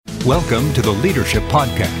Welcome to the Leadership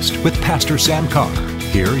Podcast with Pastor Sam Carr.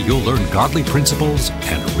 Here you'll learn godly principles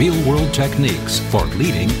and real-world techniques for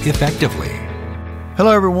leading effectively.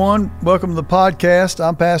 Hello, everyone. Welcome to the podcast.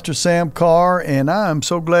 I'm Pastor Sam Carr, and I'm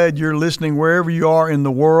so glad you're listening wherever you are in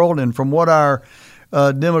the world. And from what our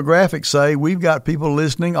demographics say, we've got people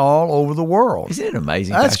listening all over the world. Isn't it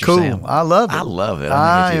amazing? That's Pastor cool. Sam? I love it. I love it.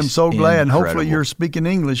 I am so glad. And hopefully incredible. you're speaking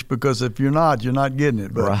English, because if you're not getting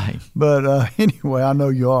it. But, Right. But anyway, I know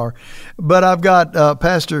you are. But I've got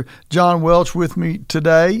Pastor John Welch with me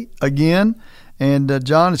today again. And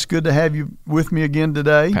John, it's good to have you with me again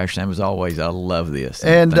today. Pastor Sam, as always, I love this.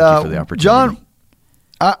 And thank you for the opportunity. John,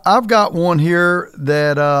 I've got one here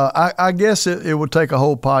that I guess it would take a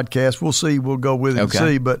whole podcast. We'll see. We'll go with it and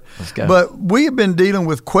see. But let's go. But we have been dealing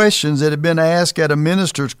with questions that have been asked at a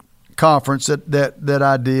ministers' conference that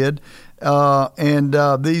I did,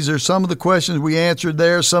 and these are some of the questions we answered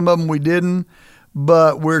there. Some of them we didn't,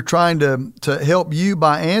 but we're trying to help you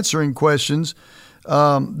by answering questions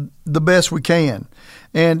the best we can.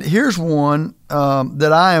 And here's one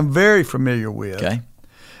that I am very familiar with. Okay.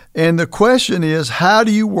 And the question is, how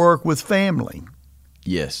do you work with family?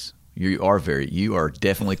 Yes, you are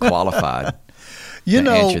definitely qualified to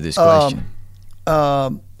know, answer this question.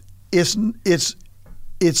 It's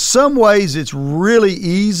some ways it's really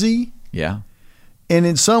easy, Yeah. and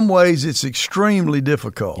in some ways it's extremely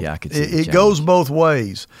difficult. Yeah, I could see the it challenge. goes both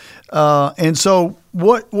ways. And so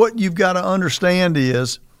what you've got to understand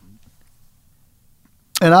is,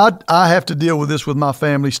 and I have to deal with this with my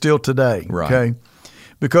family still today, Right. okay?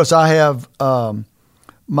 Because I have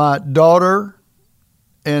my daughter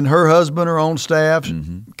and her husband are on staff,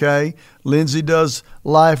 okay? Lindsay does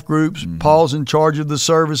life groups. Paul's in charge of the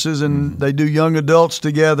services, and they do young adults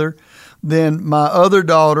together. Then my other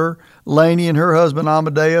daughter, Lainey, and her husband,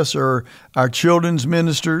 Amadeus, are our children's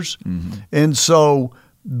ministers. And so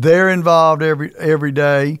they're involved every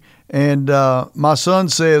day. And my son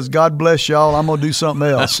says, God bless y'all, I'm going to do something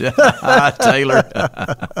else. Taylor.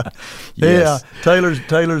 Yes. Yeah,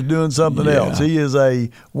 Taylor's doing something else. He is a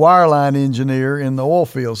wireline engineer in the oil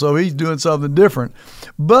field, so he's doing something different.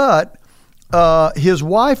 But his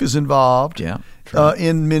wife is involved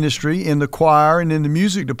in ministry, in the choir, and in the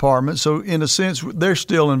music department. So in a sense, they're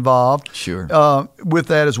still involved with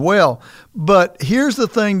that as well. But here's the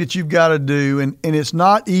thing that you've got to do, and it's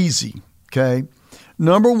not easy, okay?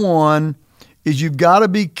 Number one is you've got to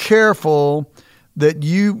be careful that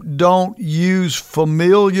you don't use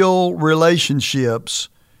familial relationships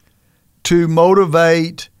to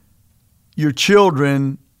motivate your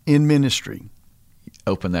children in ministry.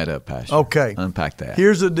 Open that up, Pastor. Okay. Unpack that.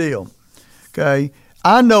 Here's the deal. Okay.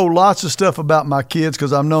 I know lots of stuff about my kids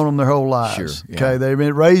because I've known them their whole lives. Sure. Yeah. Okay. They've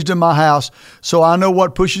been raised in my house, so I know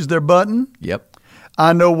what pushes their button. Yep.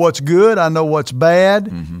 I know what's good. I know what's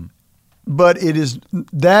bad. But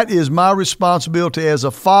that is my responsibility as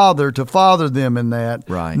a father to father them in that,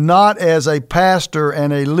 Right. not as a pastor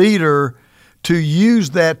and a leader to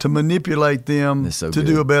use that to manipulate them That's so to good.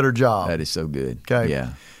 do a better job. That is so good. Okay. Yeah.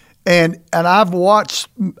 And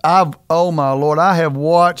oh my Lord, I have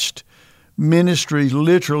watched ministries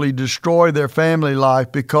literally destroy their family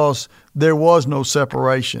life because there was no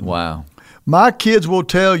separation. Wow. My kids will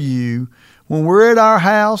tell you, when we're at our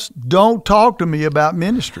house, don't talk to me about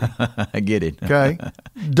ministry. I get it. Okay?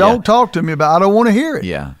 Don't talk to me about. I don't want to hear it.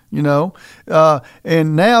 Yeah. You know.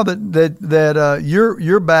 And now that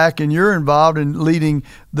you're back and you're involved in leading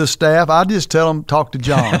the staff, I just tell them, talk to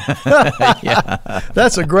John.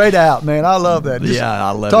 That's a great out, man. I love that. Just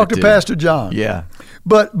I love talk it to too. Pastor John. Yeah.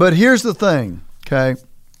 But here's the thing. Okay.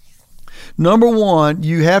 Number one,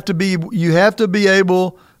 you have to be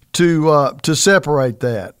able to separate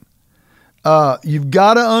that. You've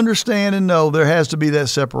got to understand and know there has to be that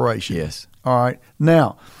separation. Yes. All right.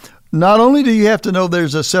 Now, not only do you have to know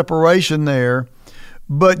there's a separation there,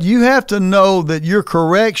 but you have to know that your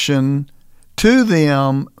correction to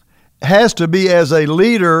them has to be as a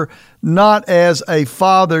leader, not as a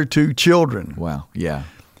father to children. Wow. Yeah.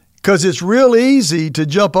 Because it's real easy to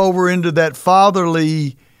jump over into that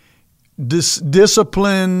fatherly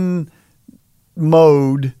discipline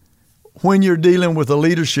mode when you're dealing with a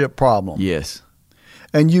leadership problem. Yes.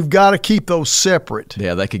 And you've got to keep those separate.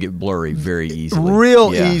 Yeah, they could get blurry very easily.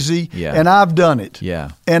 Real easy. Yeah. And I've done it.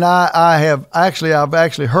 Yeah. And I've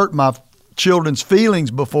actually hurt my children's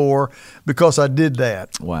feelings before because I did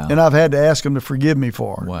that. Wow. And I've had to ask them to forgive me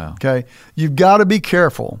for it. Wow. Okay. You've got to be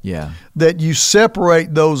careful. Yeah. That you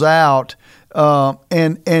separate those out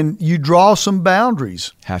and you draw some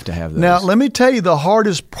boundaries. Have to have those. Now, let me tell you the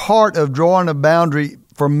hardest part of drawing a boundary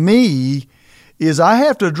for me is I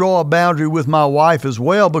have to draw a boundary with my wife as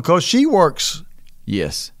well because she works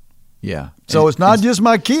Yes. Yeah. So it's not just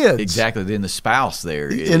my kids. Exactly. Then the spouse there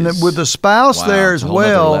is. And with the spouse there as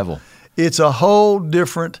well, level. It's a whole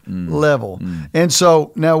different level. And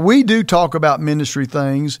so now we do talk about ministry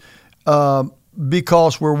things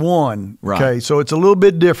because we're one. Right. Okay. So it's a little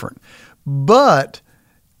bit different. But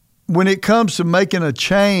when it comes to making a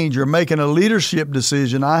change or making a leadership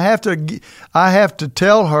decision, I have to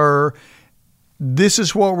tell her, this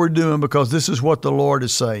is what we're doing because this is what the Lord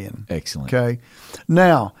is saying. Excellent. Okay.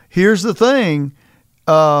 Now, here's the thing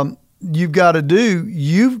you've got to do.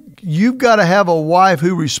 You've got to have a wife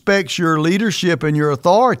who respects your leadership and your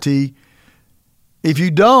authority. If you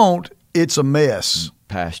don't, it's a mess.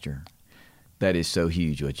 Pastor, that is so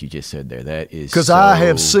huge what you just said there. That is because I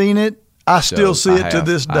have seen it. I still see it to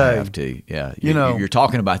this day. I have too. Yeah. You're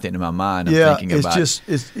talking about that in my mind. I'm thinking about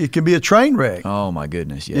it can be a train wreck. Oh my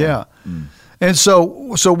goodness. Yeah. And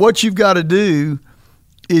so what you've got to do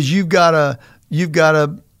is you've got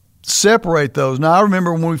to separate those. Now, I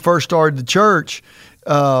remember when we first started the church,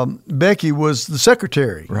 Becky was the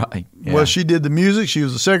secretary. Right. Yeah. Well, she did the music. She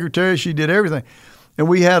was the secretary. She did everything. And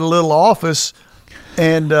we had a little office,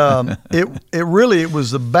 and it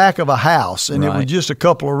was the back of a house, and It was just a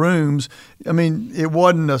couple of rooms. I mean, it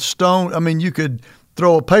wasn't a stone. I mean, you could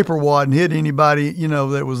throw a paper wad and hit anybody,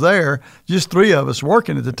 that was there. Just three of us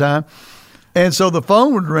working at the time. And so the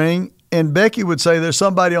phone would ring, and Becky would say, there's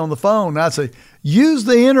somebody on the phone. And I'd say, use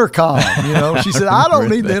the intercom. She said, I don't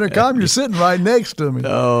need the intercom. You're sitting right next to me.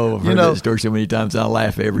 Oh, I've heard that story so many times. I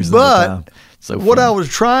laugh every single time. So what I was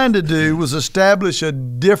trying to do was establish a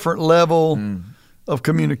different level of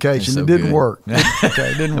communication. It didn't work.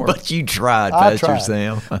 It didn't work. But you tried, Pastor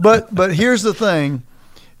Sam. But here's the thing.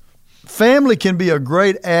 Family can be a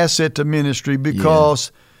great asset to ministry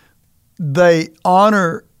because they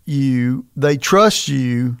honor you, they trust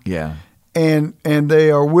you, and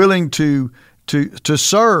they are willing to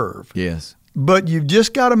serve. Yes. But you've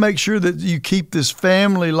just got to make sure that you keep this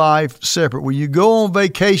family life separate. When you go on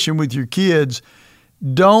vacation with your kids,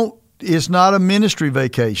 it's not a ministry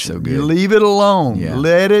vacation. So good. You leave it alone. Yeah.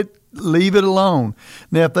 Leave it alone.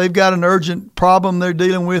 Now, if they've got an urgent problem they're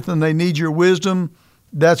dealing with and they need your wisdom,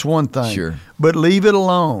 that's one thing. Sure. But leave it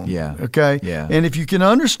alone. Yeah. Okay? Yeah. And if you can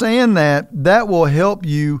understand that will help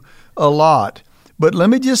you a lot. But let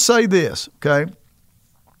me just say this, okay?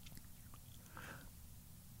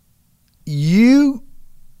 You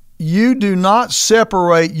do not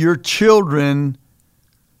separate your children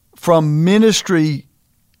from ministry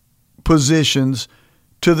positions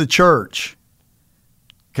to the church.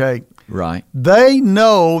 Okay? Right. They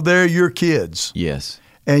know they're your kids. Yes.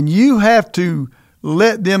 And you have to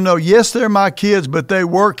let them know, yes, they're my kids, but they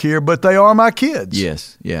work here, but they are my kids.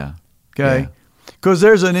 Yes. Yeah. Okay? Because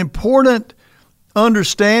there's an important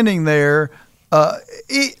understanding there.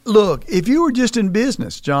 Look, if you were just in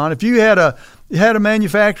business, John, if you had a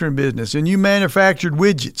manufacturing business and you manufactured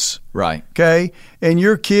widgets, right? Okay, and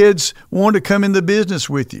your kids wanted to come in the business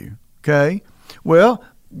with you, okay, well,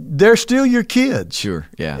 they're still your kids, sure,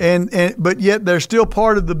 yeah, and but yet they're still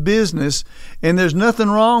part of the business, and there's nothing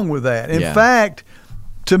wrong with that. In fact,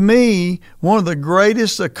 to me, one of the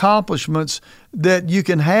greatest accomplishments that you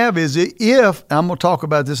can have is if, I'm going to talk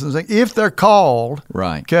about this in a second, if they're called,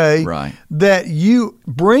 right, okay, right, that you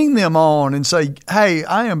bring them on and say, hey,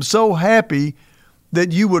 I am so happy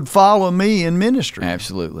that you would follow me in ministry.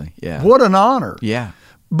 Absolutely, yeah. What an honor. Yeah.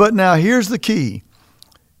 But now here's the key.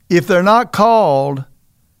 If they're not called,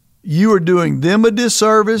 you are doing them a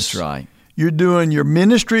disservice. That's right. You're doing your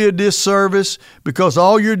ministry a disservice because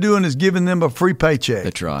all you're doing is giving them a free paycheck.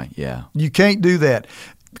 That's right, yeah. You can't do that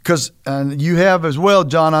because you have as well,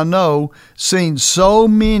 John, I know, seen so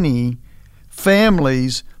many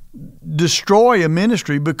families destroy a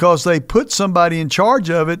ministry because they put somebody in charge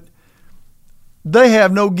of it. They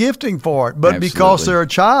have no gifting for it, but because they're a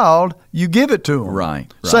child, you give it to them.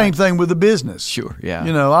 Right. Same thing with the business. Sure, yeah.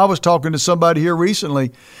 I was talking to somebody here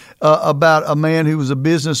recently about a man who was a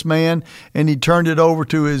businessman, and he turned it over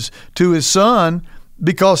to his son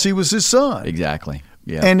because he was his son. Exactly.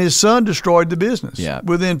 Yeah. And his son destroyed the business. Yeah.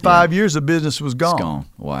 Within 5 years, the business was gone. It's gone.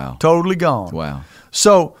 Wow. Totally gone. Wow.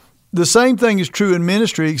 So the same thing is true in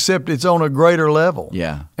ministry, except it's on a greater level.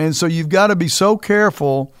 Yeah. And so you've got to be so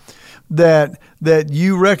careful that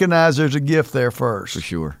you recognize there's a gift there first. For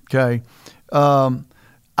sure. Okay.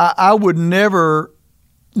 I would never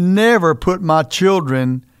put my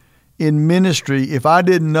children in ministry if I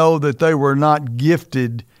didn't know that they were not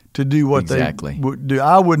gifted to do what they would do.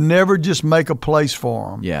 I would never just make a place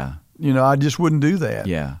for them. Yeah. I just wouldn't do that.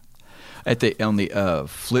 Yeah. On the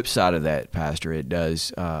flip side of that, Pastor, it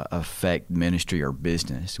does affect ministry or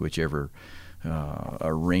business, whichever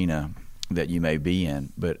arena that you may be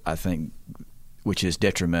in, but I think, which is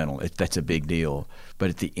detrimental. That's a big deal. But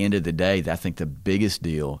at the end of the day, I think the biggest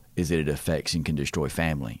deal is that it affects and can destroy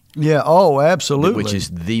family. Yeah. Oh, absolutely. Which is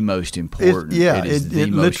the most important. It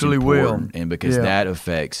literally will. And because that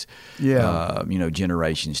affects,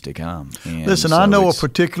 generations to come. And listen, I know a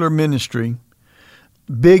particular ministry,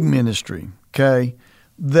 big ministry, okay,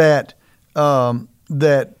 that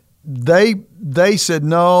they said,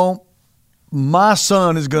 no, my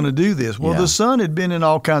son is going to do this. Well, the son had been in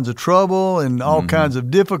all kinds of trouble and all kinds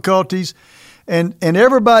of difficulties, and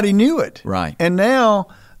everybody knew it. Right. And now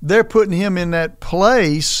they're putting him in that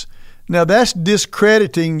place. Now that's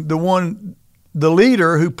discrediting the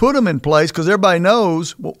leader who put him in place, because everybody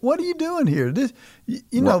knows, well, what are you doing here? This,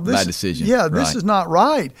 bad decision. Yeah, this is not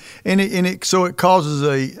right, so it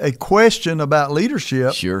causes a question about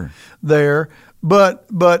leadership. Sure. There, but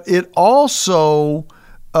it also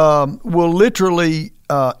will literally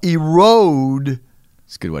erode.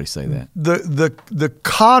 It's a good way to say that. The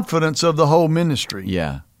confidence of the whole ministry.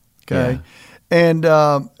 Yeah. Okay. Yeah.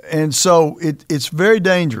 And so it's very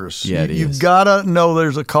dangerous. Yeah, it is. You've got to know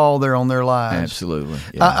there's a call there on their lives. Absolutely.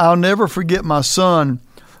 Yeah. I'll never forget my son,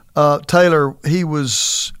 Taylor. He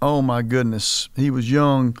was, oh my goodness, he was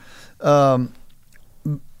young.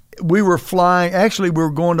 We were flying. Actually, we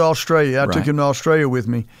were going to Australia. I took him to Australia with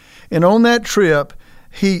me, and on that trip,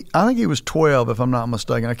 I think he was 12, if I'm not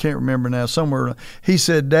mistaken. I can't remember now. Somewhere he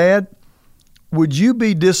said, "Dad, would you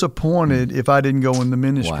be disappointed if I didn't go in the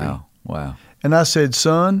ministry?" Wow. And I said,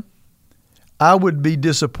 "Son, I would be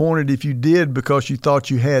disappointed if you did because you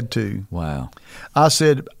thought you had to." Wow. I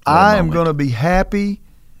said, "I am going to be happy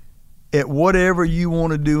at whatever you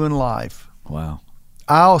want to do in life. Wow.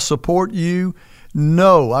 I'll support you.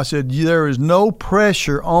 No," I said, "there is no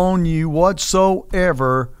pressure on you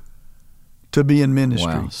whatsoever to be in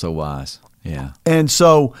ministry." Wow, so wise. Yeah. And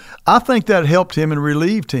so I think that helped him and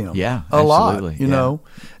relieved him a lot, you know.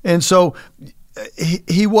 And so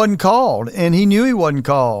he wasn't called, and he knew he wasn't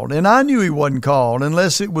called, and I knew he wasn't called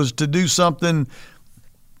unless it was to do something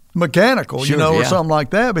mechanical, or something like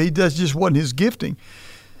that, but that just wasn't his gifting.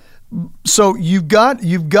 So you've got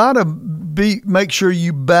to make sure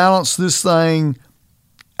you balance this thing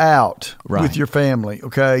out with your family,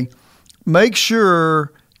 okay? Make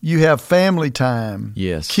sure you have family time.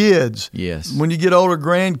 Yes. Kids. Yes. When you get older,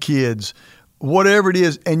 grandkids, whatever it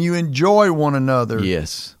is, and you enjoy one another.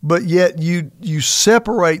 Yes. But yet you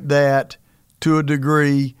separate that to a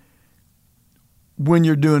degree when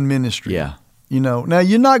you're doing ministry. Yeah. Now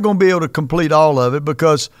you're not going to be able to complete all of it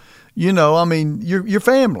because you're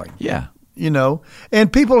family. Yeah.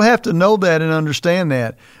 And people have to know that and understand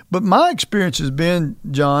that. But my experience has been,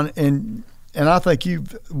 John, and I think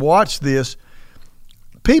you've watched this,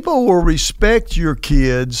 people will respect your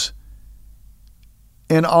kids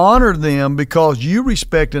and honor them because you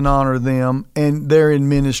respect and honor them and they're in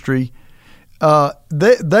ministry.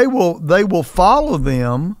 They will follow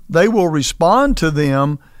them. They will respond to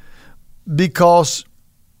them because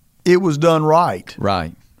it was done right.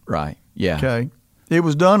 Right. Yeah. Okay. It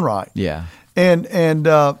was done right. Yeah. And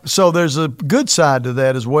so there's a good side to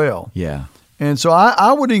that as well. Yeah. And so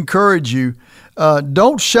I would encourage you,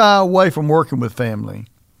 don't shy away from working with family.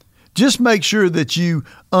 Just make sure that you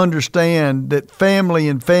understand that family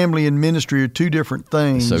and ministry are two different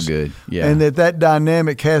things. So good. Yeah. And that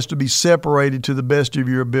dynamic has to be separated to the best of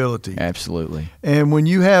your ability. Absolutely. And when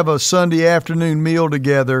you have a Sunday afternoon meal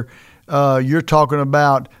together, you're talking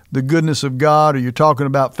about the goodness of God, or you're talking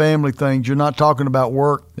about family things. You're not talking about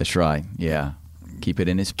work. That's right. Yeah. Keep it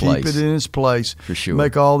in its place. Keep it in its place. For sure.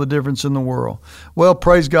 Make all the difference in the world. Well,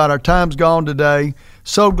 praise God. Our time's gone today.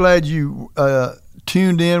 So glad you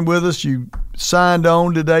tuned in with us. You signed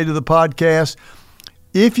on today to the podcast.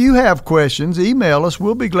 If you have questions, email us.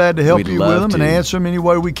 We'll be glad to help you with them and answer them any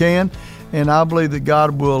way we can. And I believe that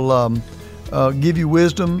God will give you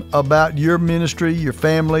wisdom about your ministry, your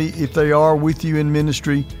family, if they are with you in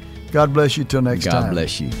ministry. God bless you till next time. God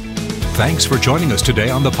bless you. Thanks for joining us today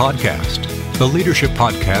on the podcast. The Leadership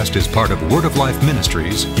Podcast is part of Word of Life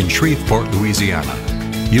Ministries in Shreveport, Louisiana.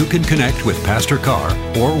 You can connect with Pastor Carr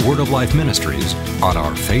or Word of Life Ministries on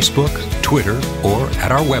our Facebook, Twitter, or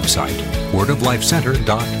at our website,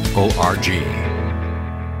 wordoflifecenter.org.